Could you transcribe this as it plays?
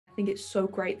I think it's so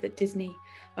great that Disney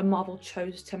and Marvel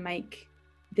chose to make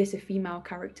this a female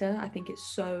character. I think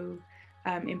it's so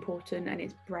important, and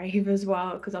it's brave as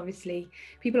well, because obviously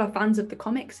people are fans of the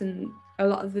comics and a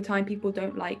lot of the time people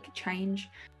don't like change.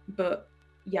 But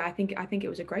yeah, I think it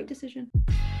was a great decision.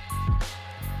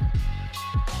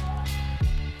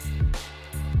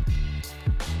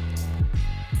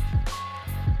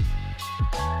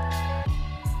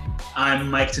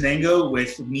 I'm Mike Tenango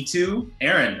with Mitú.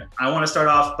 Erin, I want to start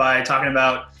off by talking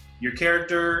about your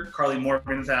character, Karli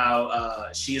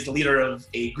Morgenthau. She is the leader of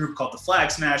a group called the Flag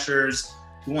Smashers,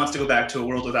 who wants to go back to a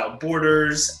world without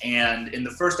borders. And in the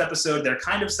first episode, they're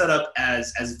kind of set up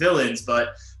as villains, but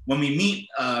when we meet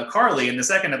Karli in the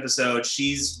second episode,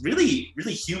 she's really,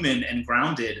 really human and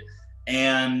grounded,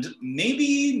 and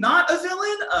maybe not a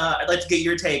villain. I'd like to get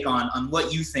your take on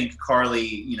what you think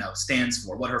Karli, stands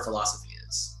for, what her philosophy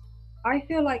is. I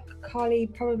feel like Karli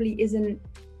probably isn't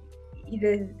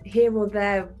either here or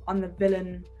there on the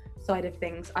villain side of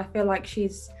things. I feel like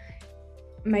she's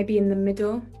maybe in the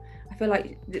middle. I feel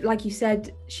like you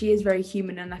said, she is very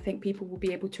human, and I think people will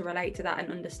be able to relate to that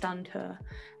and understand her.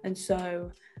 And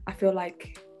so I feel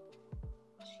like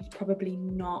she's probably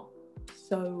not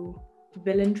so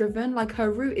villain driven. Like,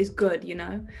 her route is good,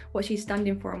 what she's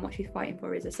standing for and what she's fighting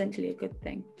for is essentially a good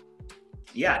thing.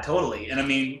 Yeah, totally. And I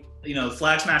mean,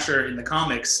 Flag Smasher in the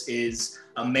comics is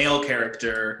a male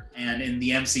character, and in the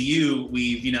MCU,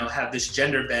 we've, have this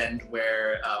gender bend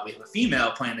where we have a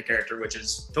female playing the character, which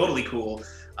is totally cool.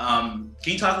 Can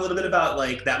you talk a little bit about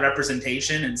that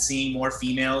representation and seeing more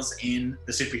females in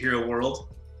the superhero world?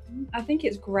 I think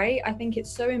it's great. I think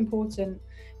it's so important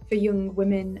for young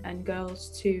women and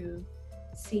girls to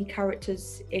see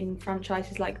characters in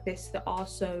franchises like this that are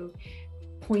so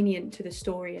poignant to the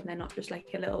story, and they're not just like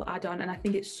a little add-on. And I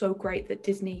think it's so great that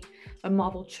Disney and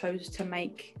Marvel chose to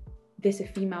make this a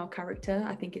female character.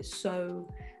 I think it's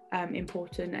so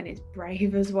important, and it's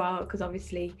brave as well, because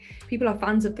obviously people are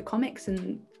fans of the comics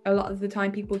and a lot of the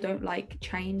time people don't like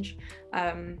change.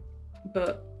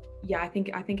 But yeah, I think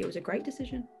it was a great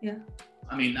decision. Yeah.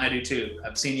 I mean, I do too.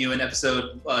 I've seen you in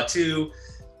episode 2.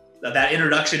 That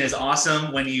introduction is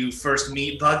awesome when you first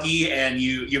meet Bucky, and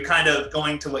you're kind of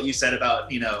going to what you said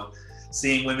about,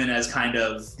 seeing women as kind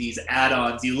of these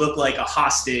add-ons. You look like a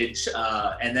hostage,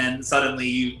 and then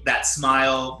suddenly that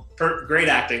smile, great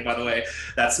acting, by the way,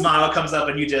 that smile comes up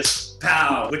and you just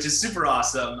pow, which is super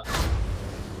awesome.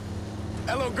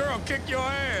 Hello, girl, kick your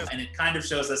ass. And it kind of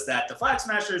shows us that the Flag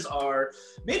Smashers are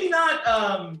maybe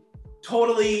not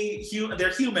totally human. They're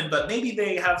human, but maybe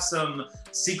they have some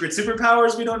secret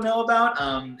superpowers we don't know about.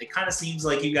 It kind of seems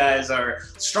like you guys are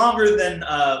stronger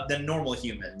than normal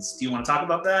humans. Do you want to talk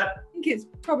about that? I think it's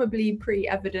probably pretty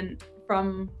evident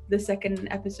from the second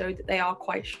episode that they are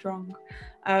quite strong.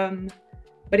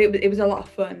 But it was a lot of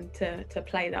fun to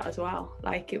play that as well.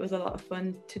 Like, it was a lot of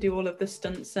fun to do all of the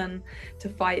stunts and to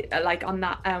fight on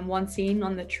that one scene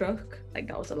on the truck.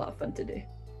 That was a lot of fun to do.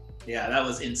 Yeah, that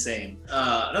was insane.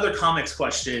 Another comics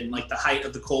question, like the height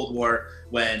of the Cold War,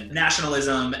 when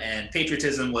nationalism and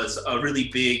patriotism was a really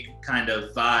big kind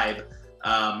of vibe.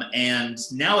 And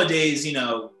nowadays,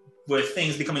 with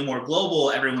things becoming more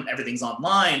global, everything's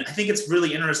online. I think it's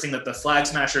really interesting that the Flag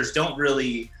Smashers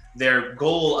their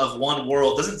goal of one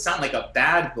world doesn't sound like a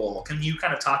bad goal. Can you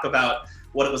kind of talk about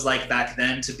what it was like back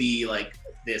then to be like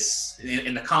this,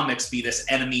 in the comics, be this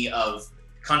enemy of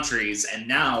countries, and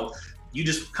now you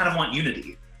just kind of want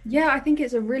unity? Yeah, I think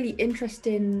it's a really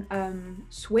interesting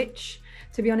switch.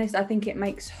 To be honest, I think it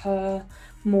makes her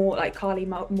more like Karli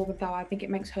Morgenthau. I think it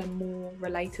makes her more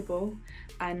relatable,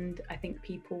 and I think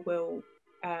people will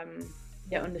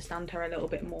understand her a little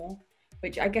bit more.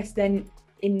 Which I guess then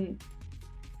in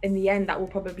the end, that will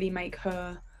probably make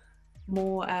her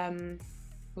more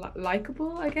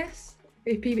likable, I guess.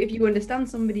 If you understand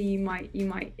somebody, you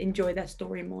might enjoy their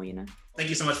story more, Thank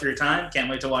you so much for your time. Can't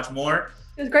wait to watch more.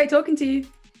 It was great talking to you.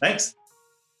 Thanks.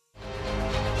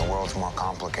 The world's more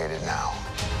complicated now.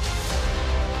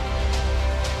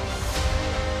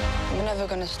 We're never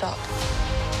gonna stop.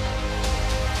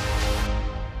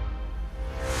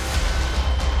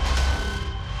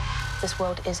 This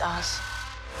world is ours.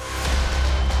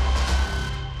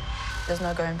 There's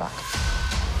no going back.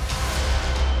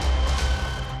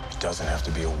 It doesn't have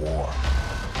to be a war.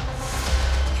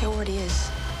 It already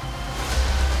is.